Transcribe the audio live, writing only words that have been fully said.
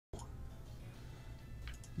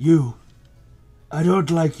You. I don't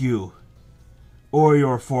like you. Or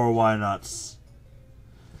your four why nots.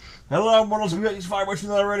 Hello, mortals. We got these Fyre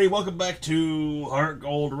already. Welcome back to our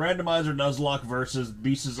old Randomizer Nuzlocke versus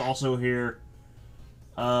Beast is also here.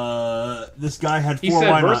 This guy had four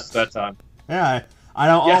why nots. That time. Yeah, I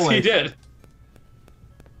don't yes, always. Yes, he did.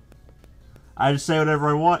 I just say whatever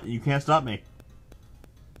I want. You can't stop me.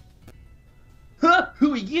 Huh?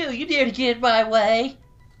 Who are you? You dare to get in my way?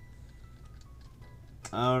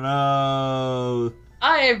 Oh no!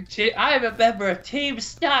 I am a member of Team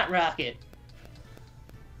Snot Rocket.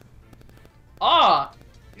 Ah,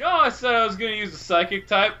 you know I said I was gonna use a psychic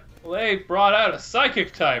type. Well, they brought out a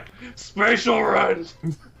psychic type. Spatial run.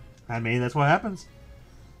 I mean, that's what happens.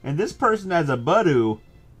 And this person has a Budu.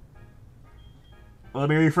 Well, let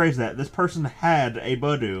me rephrase that. This person had a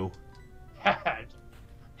Budu.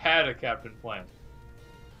 Had a Captain Plant.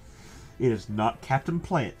 It is not Captain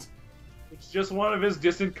Plant. It's just one of his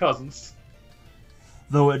distant cousins.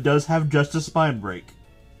 Though it does have just a spine break.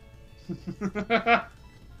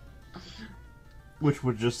 which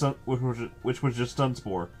was just Stun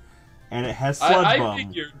Spore. And it has Sludge Bomb.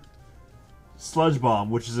 Figured. Sludge Bomb,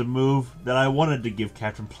 which is a move that I wanted to give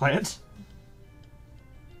Captain Plant.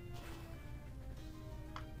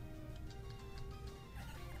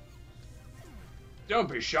 Don't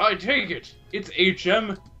be shy, take it. It's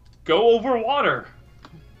HM. Go over water.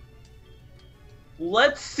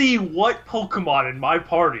 Let's see what Pokemon in my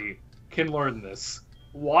party can learn this.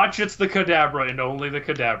 Watch, it's the Kadabra and only the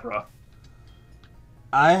Kadabra.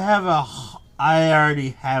 I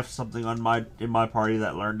already have something in my party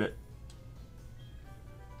that learned it.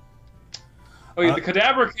 Okay, the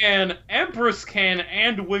Kadabra can, Empress can,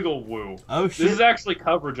 and Wigglewoo. Oh shit! This is actually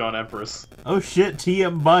coverage on Empress. Oh shit!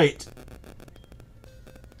 TM Bite.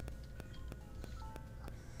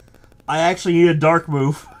 I actually need a dark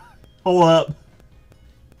move. Hold up.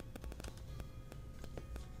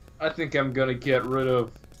 I think I'm gonna get rid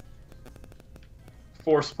of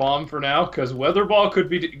Force Palm for now, because Weather Ball could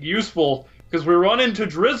be useful, because we run into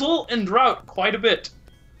Drizzle and Drought quite a bit.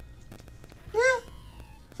 Yeah,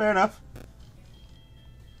 fair enough.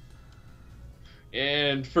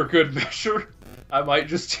 And for good measure, I might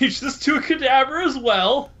just teach this to a Kadabra as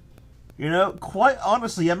well. You know, quite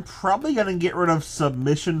honestly, I'm probably gonna get rid of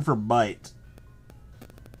Submission for Bite.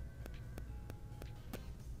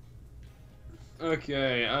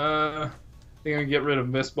 Okay, I think I'm gonna get rid of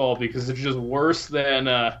Miss Ball because it's just worse than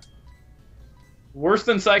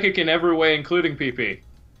Psychic in every way, including PP.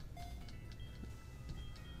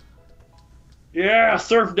 Yeah,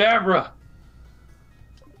 Surf Dabra.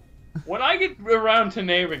 When I get around to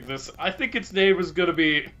naming this, I think its name is gonna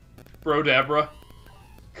be Brodabra.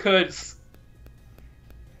 Cause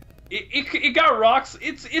it got rocks.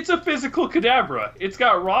 It's a physical Kadabra. It's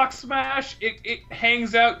got Rock Smash. It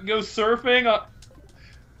hangs out, goes surfing,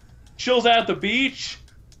 chills out at the beach.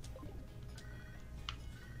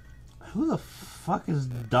 Who the fuck is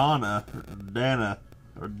Dana?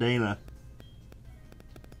 I'm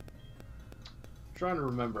trying to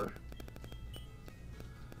remember.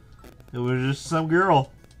 It was just some girl.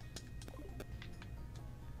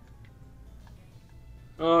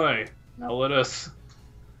 Alright, now let us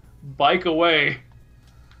bike away.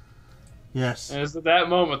 Yes. And it's at that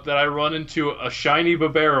moment that I run into a shiny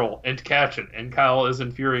Barrel and catch it, and Kyle is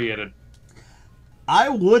infuriated. I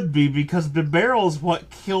would be, because Barrel is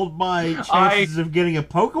what killed my chances of getting a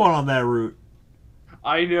Pokemon on that route.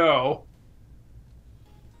 I know.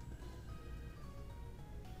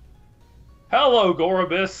 Hello,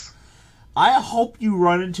 Gorobus. I hope you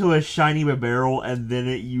run into a shiny Barrel and then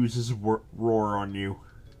it uses Roar on you.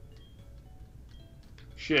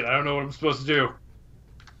 Shit, I don't know what I'm supposed to do.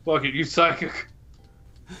 Fuck it, use Psychic.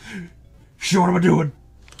 Sure, what am I doing?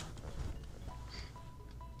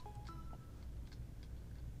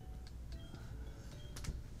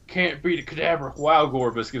 Can't beat a Kadabra. Wow,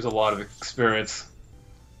 Gorobus gives a lot of experience.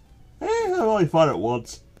 I've only fought it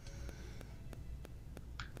once.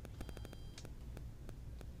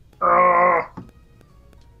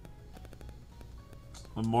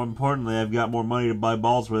 And more importantly, I've got more money to buy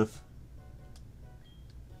balls with.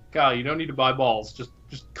 Kyle, you don't need to buy balls. Just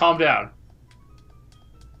calm down.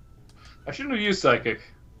 I shouldn't have used Psychic.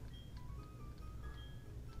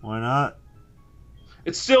 Why not?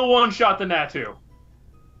 It's still one-shot the Natu.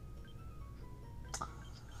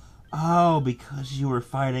 Oh, because you were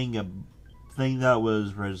fighting a thing that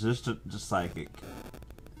was resistant to Psychic.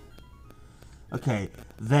 Okay,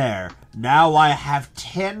 there. Now I have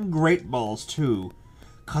 10 Great Balls, too.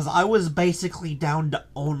 Because I was basically down to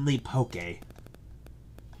only Poke.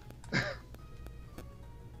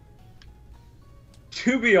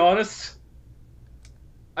 To be honest,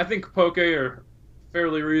 I think Poke are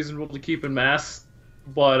fairly reasonable to keep in mass,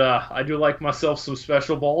 but I do like myself some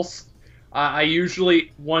special balls. I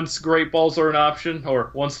usually, once great balls are an option, or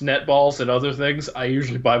once net balls and other things, I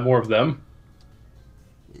usually buy more of them.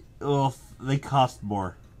 Well, they cost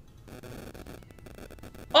more.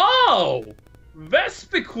 Oh!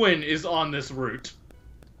 Vespiquen is on this route.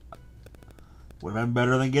 Would have been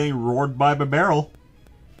better than getting roared by a barrel.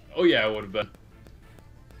 Oh yeah, it would have been.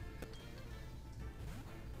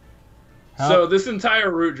 How? So this entire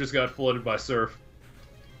route just got flooded by surf.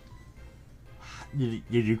 Did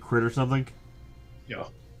you crit or something? Yeah.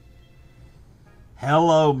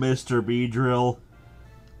 Hello, Mr. Beedrill.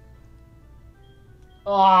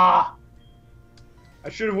 Ah! I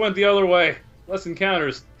should have went the other way. Less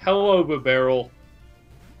encounters. Hello, Barrel.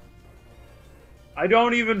 I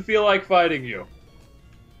don't even feel like fighting you.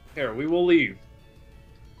 Here, we will leave.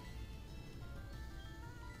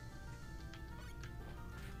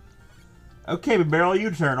 Okay, Barrel,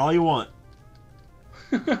 you turn all you want.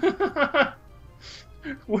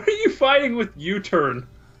 What are you fighting with U-turn?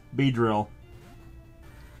 Beedrill.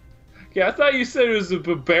 Yeah, I thought you said it was a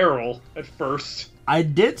barrel at first. I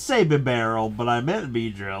did say barrel, but I meant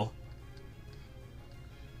Beedrill.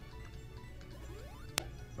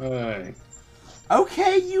 Alright.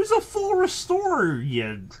 Okay, use a full restore,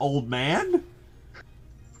 you old man.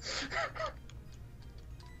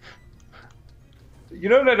 You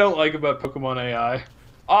know what I don't like about Pokemon AI?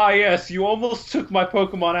 Ah, yes, you almost took my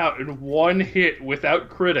Pokemon out in one hit without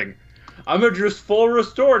critting. I'm gonna just full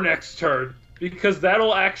restore next turn, because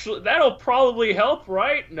that'll probably help,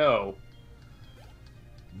 right? No.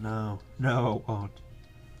 No, it won't.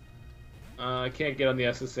 I can't get on the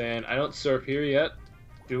SSN. I don't surf here yet.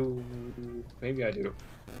 Maybe I do.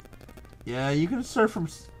 Yeah, you can surf from...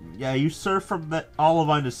 Yeah, you surf from that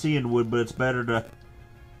Olivine to Cianwood, but it's better to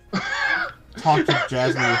talk to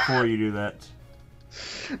Jasmine before you do that.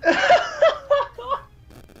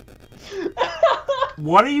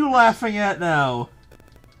 What are you laughing at now?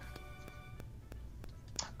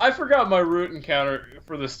 I forgot my route encounter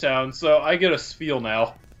for this town, so I get a spiel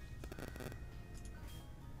now.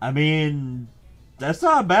 I mean, that's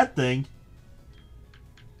not a bad thing.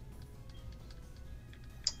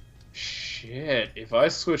 Shit, if I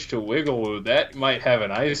switch to Wigglewoo, that might have an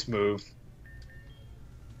ice move.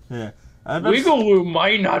 Yeah. Wigglewoo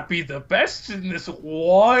might not be the best in this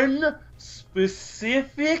one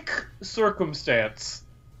specific circumstance.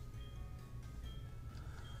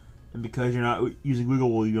 And because you're not using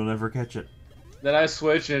Wiggle, you'll never catch it. Then I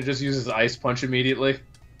switch and it just uses Ice Punch immediately.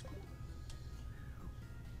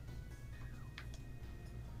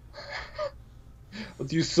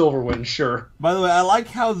 Let's use Silverwind, sure. By the way, I like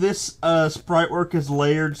how this sprite work is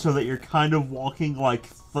layered so that you're kind of walking like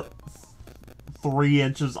 3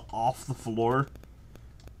 inches off the floor.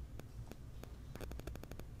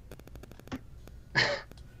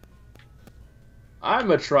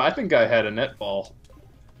 I think I had a netball.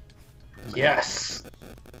 Yes!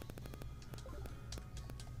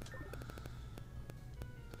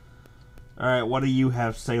 Alright, what do you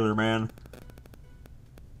have, Sailor Man?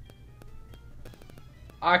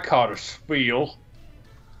 I caught a spiel.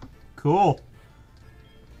 Cool.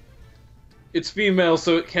 It's female,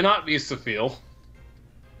 so it cannot be Sophile.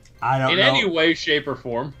 I don't know. In any way, shape, or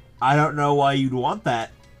form. I don't know why you'd want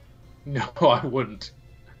that. No, I wouldn't.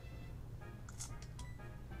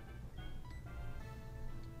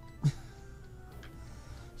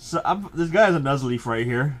 So this guy's a Nuzleaf right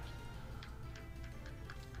here.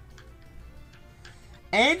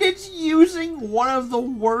 And it's using one of the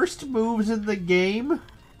worst moves in the game.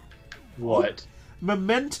 What?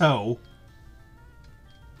 Memento.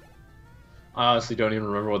 I honestly don't even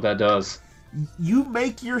remember what that does. You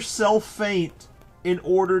make yourself faint in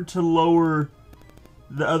order to lower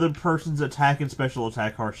the other person's attack and special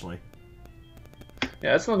attack harshly.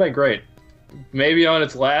 Yeah, that's not that great. Maybe on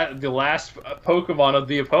its the last Pokemon of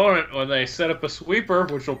the opponent, when they set up a sweeper,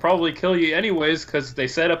 which will probably kill you anyways, because they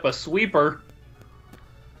set up a sweeper.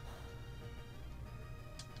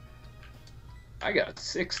 I got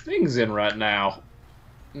 6 things in right now.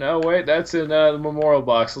 No, wait, that's in the memorial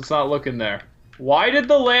box. Let's not look in there. Why did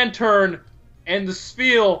the lantern and the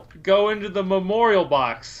spiel go into the memorial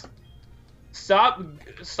box? Stop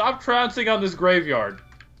trouncing on this graveyard.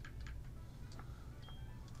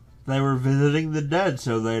 They were visiting the dead,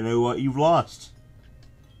 so they know what you've lost.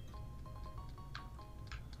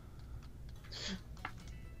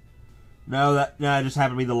 No, that just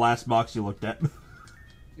happened to be the last box you looked at.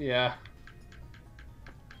 Yeah.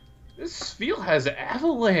 This spiel has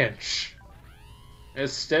Avalanche.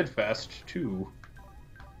 It's Steadfast, too.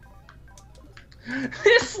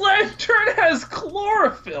 This lantern has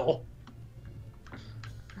chlorophyll.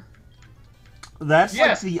 That's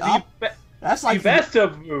Yes, like that's like the best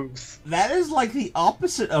of moves. That is like the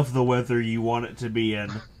opposite of the weather you want it to be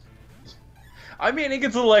in. I mean, it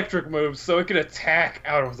gets electric moves, so it can attack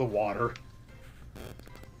out of the water.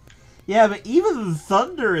 Yeah, but even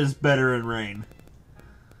thunder is better in rain.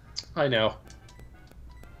 I know.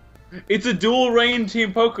 It's a dual rain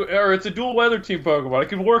team Pokemon, or it's a dual weather team Pokemon. It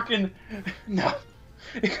can work in no,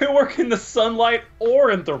 it can work in the sunlight or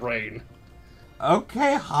in the rain.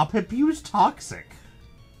 Okay, Hoppip is toxic.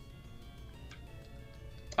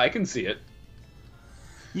 I can see it.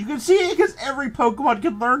 You can see it because every Pokemon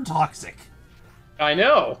can learn toxic. I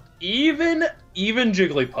know. Even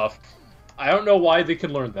Jigglypuff. I don't know why they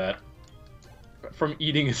can learn that from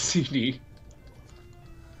eating a CD.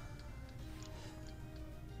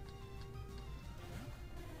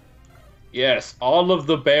 Yes, all of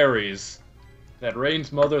the berries that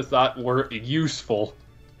Rain's mother thought were useful.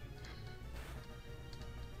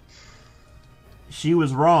 She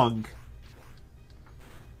was wrong.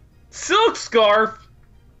 Silk Scarf!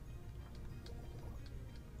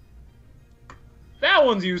 That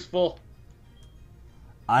one's useful.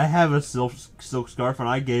 I have a silk scarf and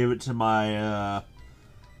I gave it to my,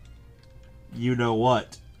 you know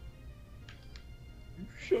what.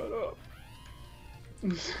 Shut up.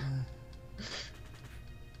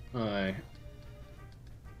 Alright.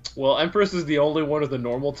 Well, Empress is the only one with a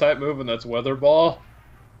normal type move, and that's Weather Ball.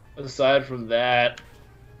 Aside from that,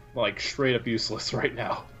 like, straight up useless right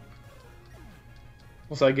now.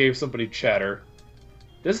 Unless I gave somebody Chatter.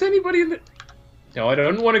 Does anybody in the... No, I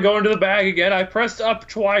don't want to go into the bag again. I pressed up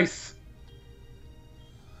twice.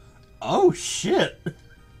 Oh, shit.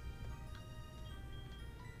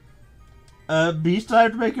 Beast, I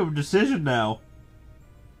have to make a decision now.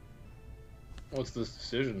 What's this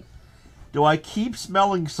decision? Do I keep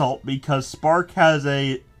smelling salt because Spark has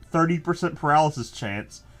a 30% paralysis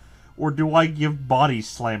chance, or do I give Body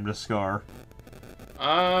Slam to Scar?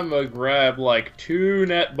 I'm gonna grab like 2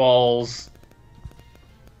 net balls.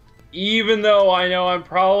 Even though I know I'm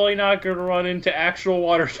probably not gonna run into actual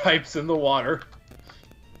water types in the water.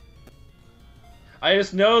 I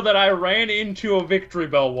just know that I ran into a Victory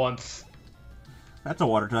Bell once. That's a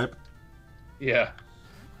water type. Yeah.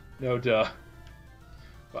 No duh.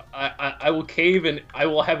 But I will cave and I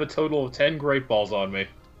will have a total of 10 Great Balls on me.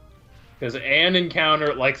 Because an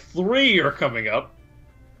encounter, like 3 are coming up.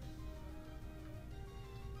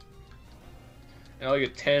 And I'll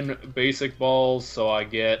get 10 basic balls, so I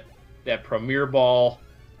get that Premier Ball.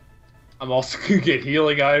 I'm also going to get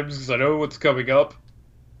healing items because I know what's coming up.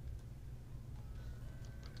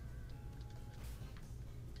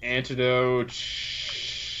 Antidote.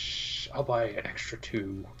 I'll buy an extra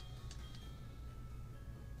 2.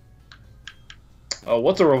 Oh,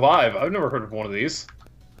 what's a revive? I've never heard of one of these.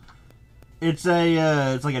 It's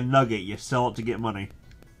it's like a nugget. You sell it to get money.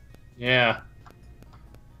 Yeah.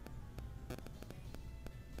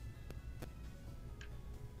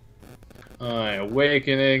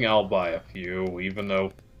 Awakening, I'll buy a few, even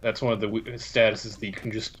though that's one of the statuses that you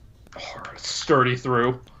can just sturdy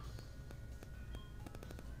through.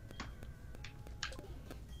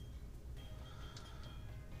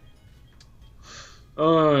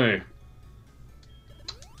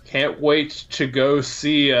 Can't wait to go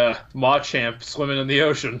see Machamp swimming in the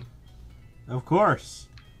ocean. Of course.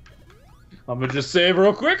 I'm gonna just save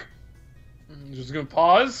real quick. I'm just gonna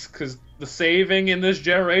pause, because the saving in this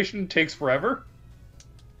generation takes forever.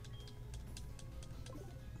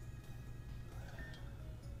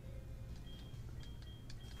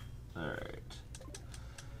 Alright.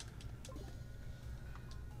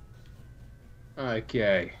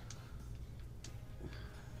 Okay.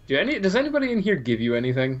 Does anybody in here give you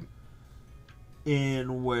anything?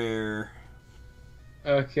 In where?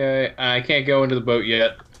 Okay, I can't go into the boat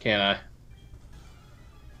yet, can I?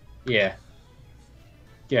 Yeah.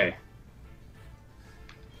 Okay.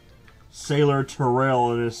 Sailor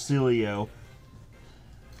Terrell and Acilio.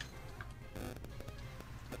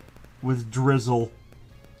 With Drizzle.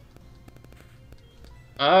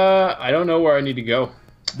 I don't know where I need to go.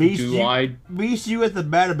 Beast you at the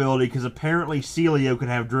bat ability, because apparently Celio can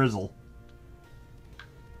have Drizzle.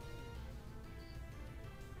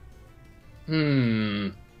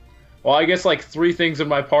 Well, I guess like 3 things in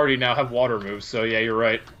my party now have water moves, so yeah, you're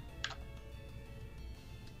right.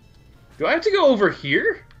 Do I have to go over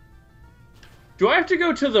here? Do I have to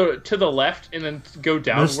go to the left and then go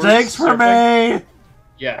downwards? Mistakes were made!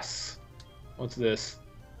 Yes. What's this?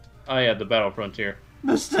 Oh yeah, the Battle Frontier.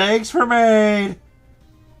 Mistakes were made!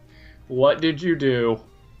 What did you do?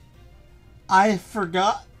 I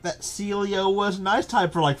forgot that Celio was an ice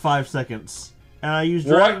type for like 5 seconds. And I used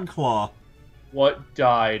What? Dragon Claw. What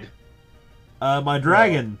died? My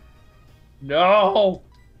dragon. No!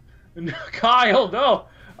 No, Kyle, no!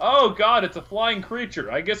 Oh god, it's a flying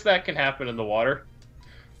creature. I guess that can happen in the water.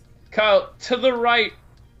 Kyle, to the right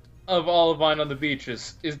of Olivine on the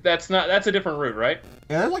beaches, that's a different route, right?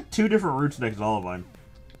 Yeah, there's like 2 different routes next to Olivine.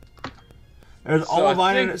 There's So I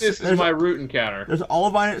Olivine think this is my route encounter. There's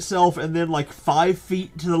Olivine itself, and then like 5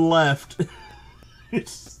 feet to the left,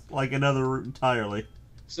 it's like another route entirely.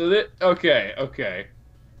 So that okay.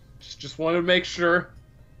 Just wanted to make sure.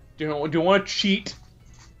 Don't want to cheat.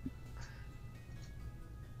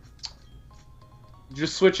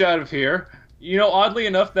 Just switch out of here. You know, oddly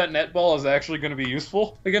enough, that netball is actually going to be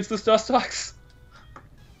useful against this Dustox.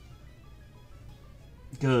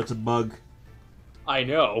 Because it's a bug. I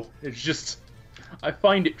know. It's just, I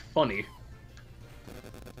find it funny.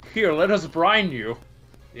 Here, let us brine you.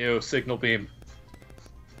 Ew, signal beam.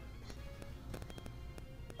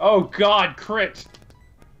 Oh god, crit!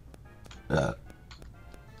 I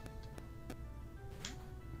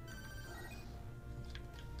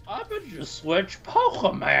bet you switch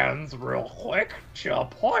Pokemons real quick to a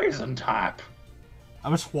poison type.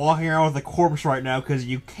 I'm just walking around with a corpse right now because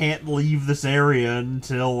you can't leave this area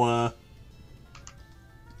until,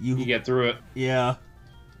 You get through it. Yeah.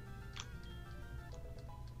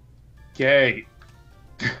 Okay.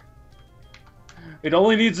 It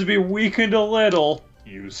only needs to be weakened a little.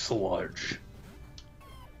 You sludge.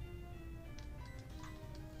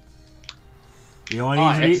 It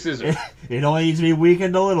only needs to be, it only needs to be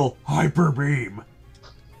weakened a little. Hyper beam.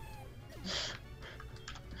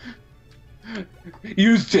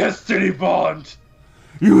 Use Destiny Bond.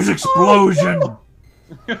 Use explosion.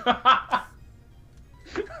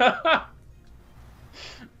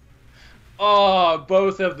 Oh,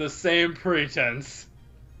 both have the same pretense.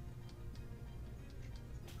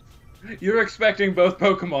 You're expecting both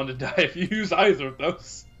Pokemon to die if you use either of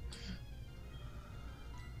those.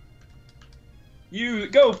 You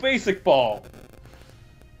go Basic Ball.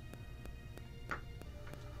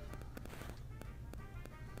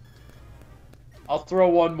 I'll throw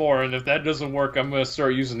one more, and if that doesn't work, I'm gonna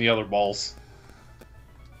start using the other balls.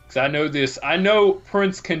 Cause I know this. I know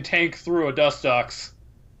Prince can tank through a Dustox.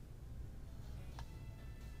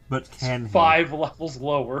 But can he? 5 levels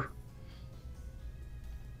lower.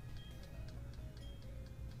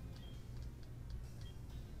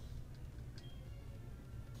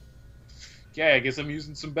 Okay, I guess I'm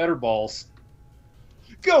using some better balls.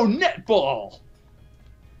 Go Netball!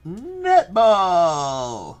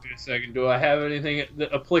 Netball! Wait a second, do I have anything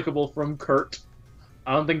applicable from Kurt?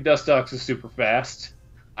 I don't think Dustox is super fast.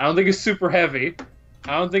 I don't think it's super heavy.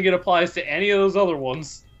 I don't think it applies to any of those other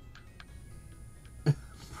ones.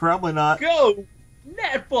 Probably not. Go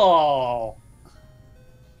Netball!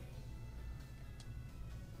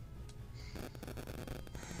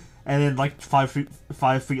 And then, like 5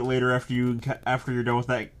 feet later, after you're done with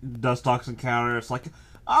that Dustox encounter, it's like,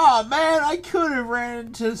 ah, man, I could have ran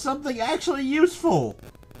into something actually useful.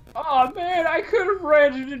 Oh man, I could have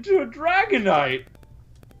ran it into a Dragonite.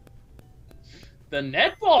 The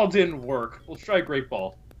Netball didn't work. Let's try Great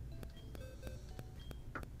Ball.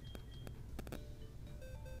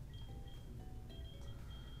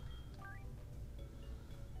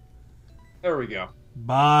 There we go.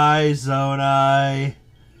 Bye, Zonai.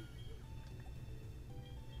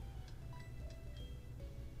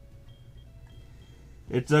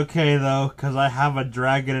 It's okay, though, because I have a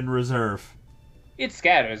dragon in reserve. It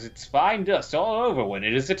scatters its fine dust all over when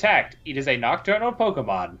it is attacked. It is a nocturnal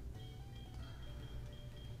Pokemon.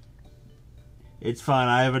 It's fine,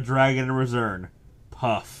 I have a dragon in reserve.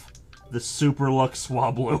 Puff. The Super Lux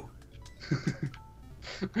Swablu.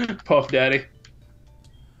 Puff Daddy.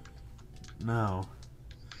 No.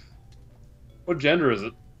 What gender is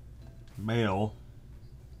it? Male.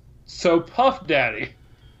 So Puff Daddy.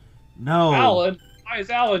 No. Alan? Why is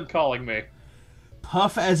Alan calling me?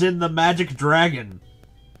 Puff as in the magic dragon.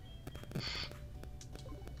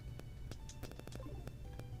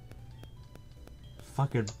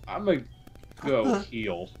 Fucking... I'm gonna go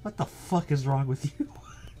heal. What the fuck is wrong with you?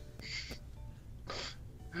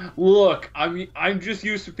 Look, I'm just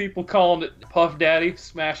used to people calling it Puff Daddy,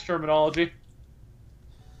 Smash terminology.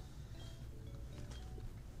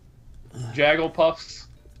 Jaggle Puffs.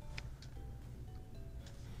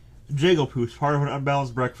 Jigglypuff's part of an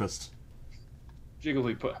unbalanced breakfast.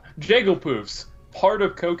 Jigglypuffs, part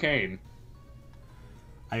of cocaine.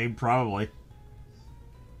 I mean, probably.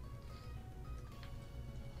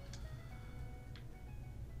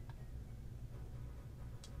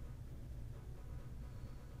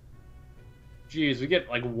 Jeez, we get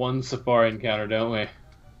like one safari encounter, don't we?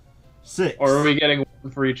 6. Or are we getting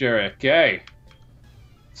one for each area? Okay.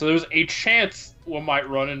 So there's a chance we might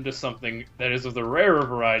run into something that is of the rarer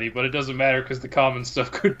variety, but it doesn't matter because the common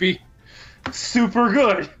stuff could be super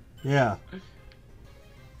good. Yeah.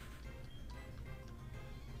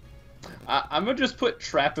 I'm going to just put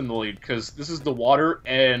Trap in the lead because this is the water,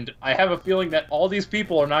 and I have a feeling that all these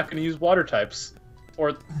people are not going to use water types.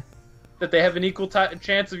 Or that they have an equal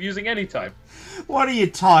chance of using any type. What are you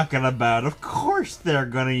talking about? Of course they're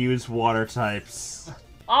gonna use water types.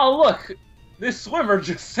 Oh, look! This swimmer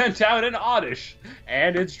just sent out an Oddish,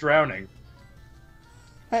 and it's drowning.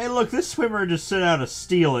 Hey, look, this swimmer just sent out a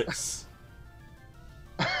Steelix.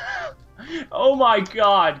 Oh my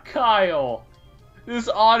god, Kyle! This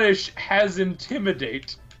Oddish has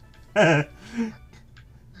Intimidate. I'll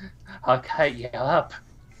cut you up.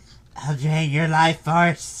 I'll drain your life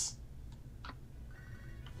force.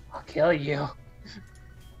 I'll kill you.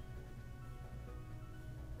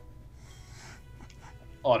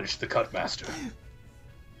 Oddish the Cutmaster.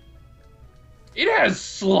 It has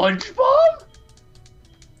Sludge Bomb?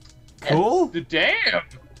 Cool. Damn!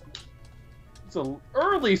 It's an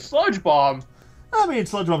early Sludge Bomb. I mean,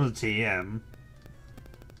 Sludge Bomb's a TM.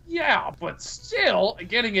 Yeah, but still,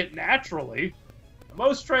 getting it naturally.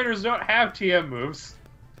 Most trainers don't have TM moves.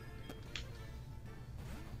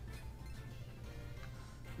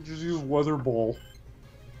 Just use Weather Ball.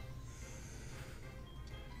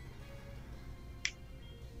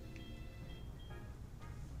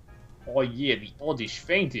 Oh yeah, the Oddish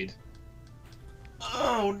fainted.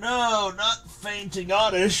 Oh no, not fainting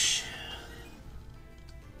Oddish.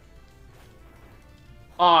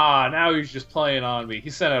 Ah, now he's just playing on me. He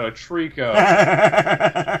sent out a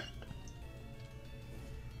Trico.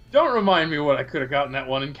 Don't remind me what I could have gotten that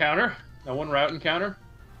one encounter. That one route encounter.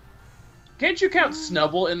 Can't you count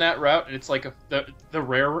Snubble in that route and it's like the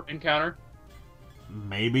rare encounter?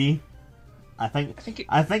 Maybe. I think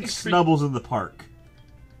it's Snubble's in the park.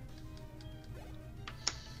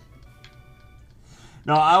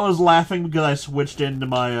 No, I was laughing because I switched into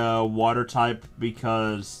my water type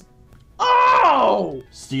because... Oh!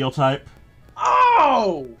 Steel type.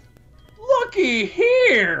 Oh! Looky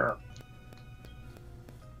here!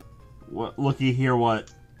 What? Looky here,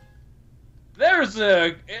 what? There's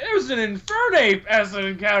an Infernape as an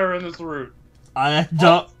encounter in this route. I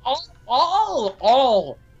don't...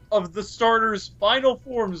 All of the starters' final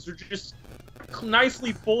forms are just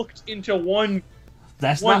nicely bulked into one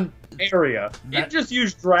area. It just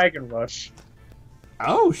used Dragon Rush.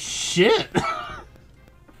 Oh, shit!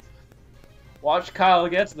 Watch Kyle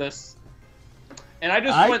gets this. And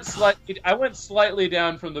I went slightly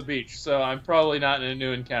down from the beach, so I'm probably not in a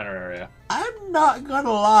new encounter area. I'm not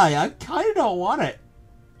gonna lie, I kinda don't want it.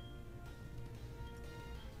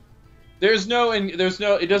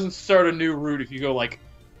 It doesn't start a new route if you go like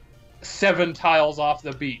 7 tiles off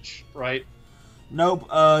the beach, right? Nope,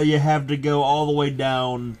 you have to go all the way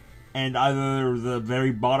down, and either the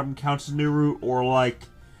very bottom counts as a new route, or like,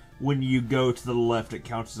 when you go to the left it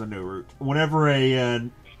counts as a new route. Whenever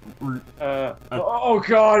oh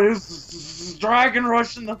god, it's Dragon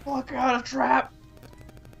Rushing the fuck out of Trap!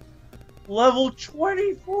 Level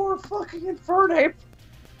 24 fucking Infernape!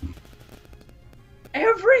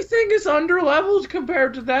 Everything is under-leveled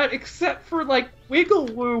compared to that, except for, like,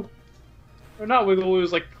 Wigglewoo. Or not Wigglewoo,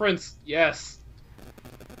 it's like Prince, yes.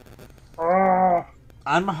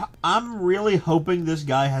 I'm really hoping this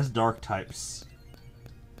guy has dark types.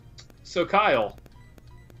 So, Kyle.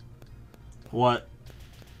 What?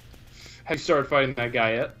 Have you started fighting that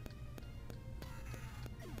guy yet?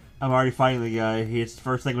 I'm already fighting the guy. His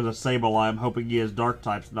first thing was a Sableye. I'm hoping he has dark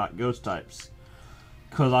types, not ghost types.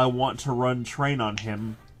 Because I want to run train on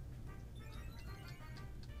him.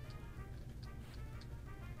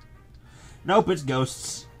 Nope, it's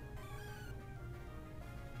ghosts.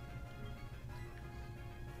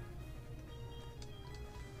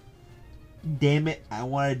 Damn it, I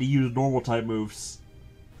wanted to use normal type moves.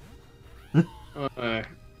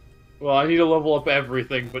 Well, I need to level up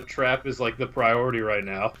everything, but Trap is like the priority right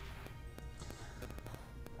now.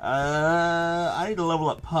 I need to level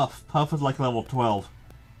up Puff. Puff is like level 12.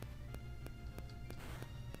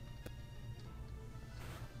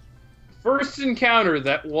 First encounter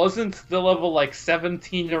that wasn't the level like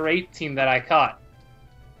 17 or 18 that I caught.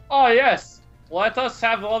 Oh yes, let us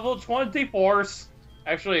have level 24s.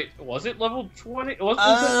 Actually, was it level 20?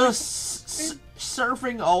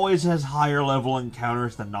 Surfing always has higher level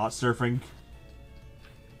encounters than not surfing.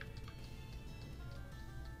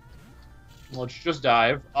 Let's just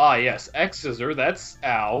dive. Ah yes, X Scissor, that's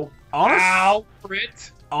ow. Honest? Ow,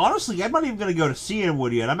 crit. honestly, I'm not even going to go to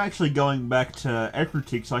Cianwood yet. I'm actually going back to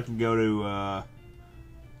Ekritik so I can go to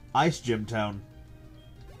Ice Gym Town.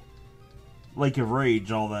 Lake of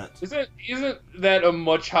Rage, all that. Isn't that a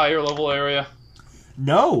much higher level area?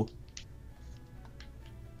 No.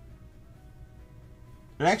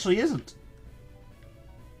 It actually isn't.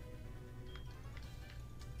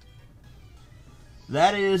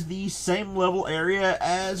 That is the same level area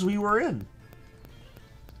as we were in.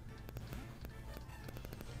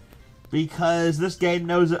 Because this game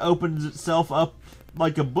knows it opens itself up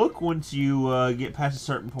like a book once you get past a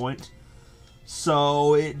certain point.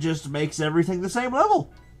 So it just makes everything the same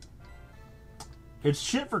level. It's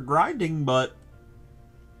shit for grinding, but...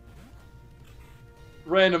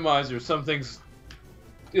 Randomizer, some things...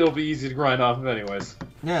 It'll be easy to grind off of anyways.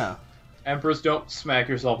 Yeah. Empress, don't smack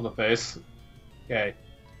yourself in the face. Okay.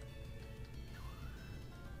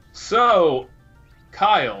 So,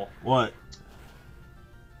 Kyle. What?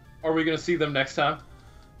 Are we going to see them next time?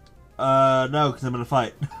 No, because I'm in a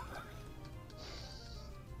fight.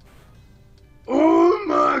 Oh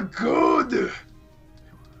my god!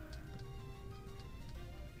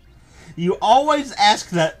 You always ask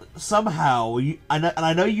that somehow, and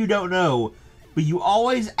I know you don't know, but you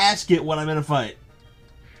always ask it when I'm in a fight.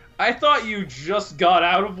 I thought you just got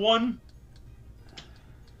out of one.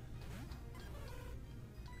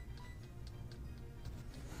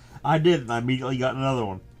 I didn't. I immediately got another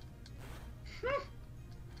one.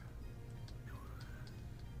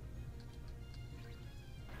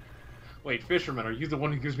 Wait, Fisherman, are you the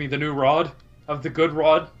one who gives me the new rod? Of the good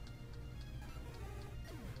rod?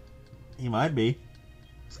 He might be.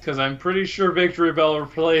 It's because I'm pretty sure Victory Bell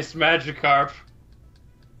replaced Magikarp.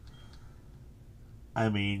 I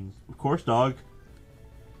mean, of course, dog.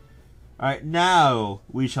 Alright, now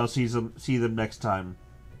we shall see them next time.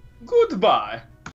 Goodbye.